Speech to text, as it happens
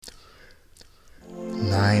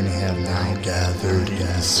nine have now gathered in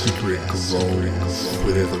the secret grove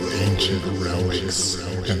with their ancient relics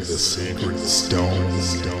and the sacred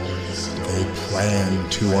stones. They plan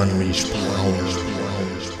to unleash power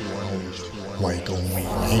like only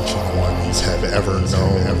ancient ones have ever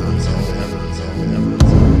known.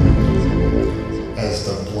 As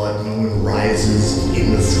the blood moon rises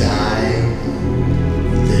in the sky,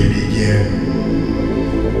 they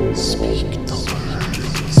begin. Speak